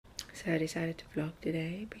So I decided to vlog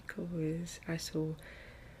today because I saw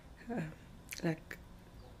like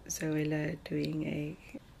Zoella doing a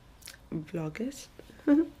vlogist.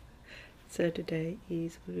 So today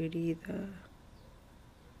is already the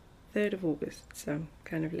 3rd of August, so I'm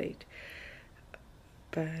kind of late,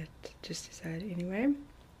 but just decided anyway,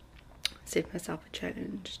 set myself a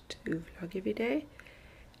challenge to vlog every day.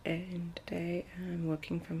 And today I'm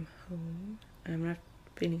working from home. I'm not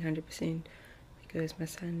feeling 100% because my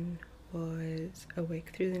son was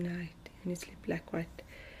awake through the night and he slept like quite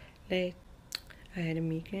late. I had a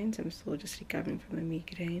migraine, so I'm still just recovering from a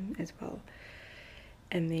migraine as well.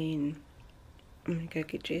 And then I'm gonna go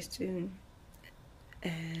get dressed soon,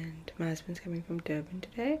 and my husband's coming from Durban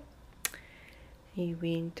today. He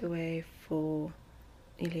went away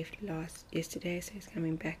he left yesterday, so he's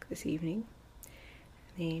coming back this evening.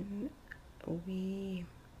 And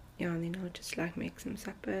then I'll just like make some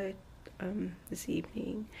supper this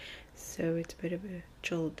evening, so it's a bit of a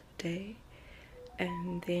chilled day.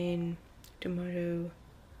 And then tomorrow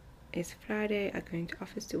is Friday. I'm going to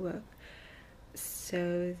office to work.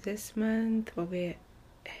 So this month what we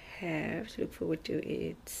have to look forward to,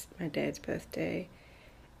 it's my dad's birthday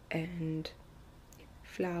and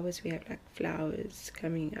flowers. We have like flowers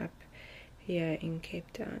coming up here in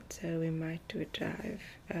Cape Town, so we might do a drive,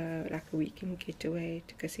 like a weekend getaway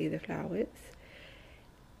to go see the flowers.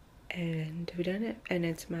 And we don't have, and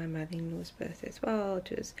it's my mother-in-law's birthday as well. It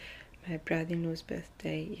was my brother-in-law's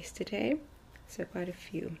birthday yesterday, so quite a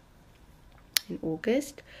few in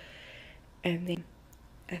August. And then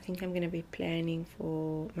I think I'm going to be planning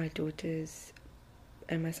for my daughter's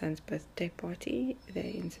and my son's birthday party. They're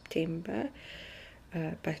in September,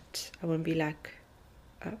 but I won't be like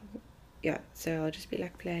yeah, so I'll just be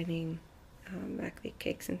like planning like the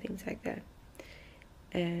cakes and things like that.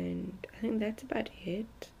 And I think that's about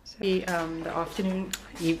it. So the afternoon,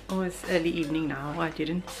 it was early evening now. I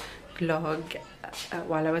didn't vlog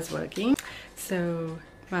while I was working. So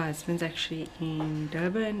my husband's actually in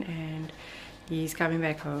Durban and he's coming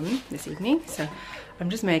back home this evening. So I'm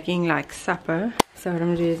just making like supper. So what I'm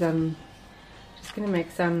gonna do is I'm just gonna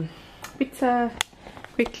make some pizza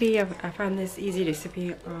quickly. I found this easy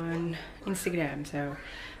recipe on Instagram, so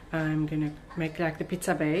I'm gonna make like the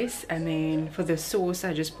pizza base, and then for the sauce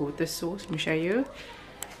I just bought this sauce. Let me show you.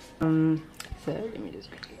 So let me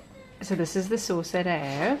just quickly. So this is the sauce that I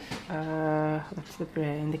have. That's the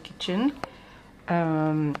brand in the kitchen.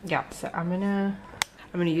 Yeah, so I'm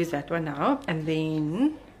gonna use that one now, and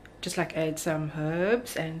then just like add some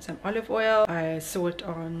herbs and some olive oil. I saw it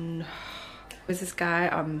on, was this guy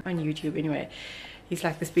on YouTube anyway. He's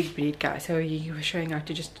like this big bread guy, so he was showing how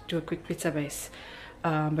to just do a quick pizza base.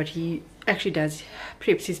 But he actually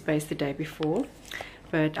preps his base the day before,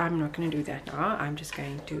 but I'm not going to do that now. I'm just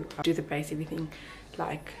going to do the base, everything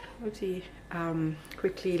like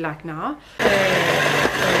quickly like now. So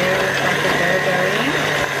there's like the dough going.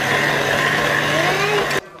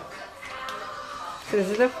 So this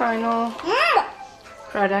is the final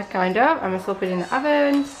product, kind of. I'm gonna still put it in the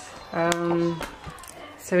oven.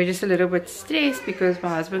 So we're just a little bit stressed because my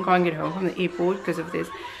husband can't get home from the airport because of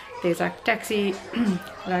there's like taxi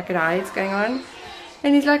like rides going on,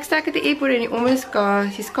 and he's like stuck at the airport, and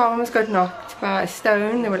his car almost got knocked by a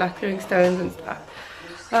stone. They were like throwing stones and stuff.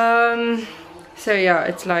 So yeah,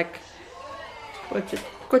 it's like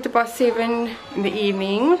 7:15 in the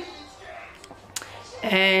evening,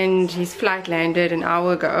 and his flight landed an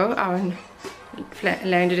hour ago.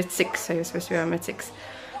 Landed at 6, so you're supposed to be home at 6.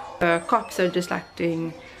 The cops are just like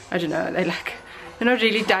doing, I don't know, they're not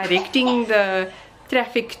really directing the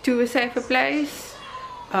traffic to a safer place.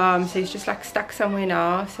 So he's just like stuck somewhere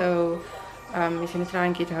now, so he's gonna try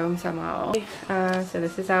and get home somehow. So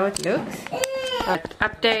this is how it looks.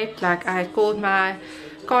 Update, like I called my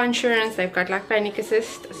car insurance. They've got like panic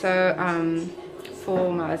assist, so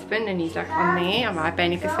for my husband, and he's like on there on my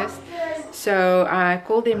panic assist. So I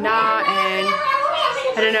called them now, and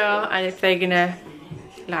I don't know if they're gonna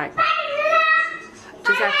like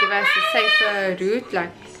just like give us a safer route,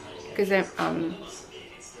 like because they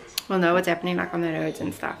will know what's happening like on the roads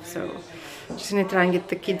and stuff. So just gonna try and get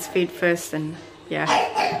the kids fed first, and yeah.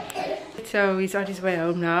 So he's on his way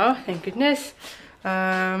home now, thank goodness.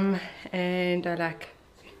 And I like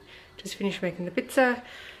just finished making the pizza.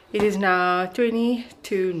 It is now 20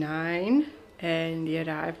 to 9, and he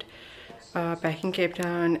arrived back in Cape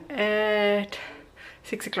Town at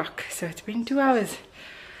 6 o'clock. So it's been 2 hours,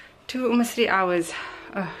 almost 3 hours.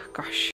 Oh gosh.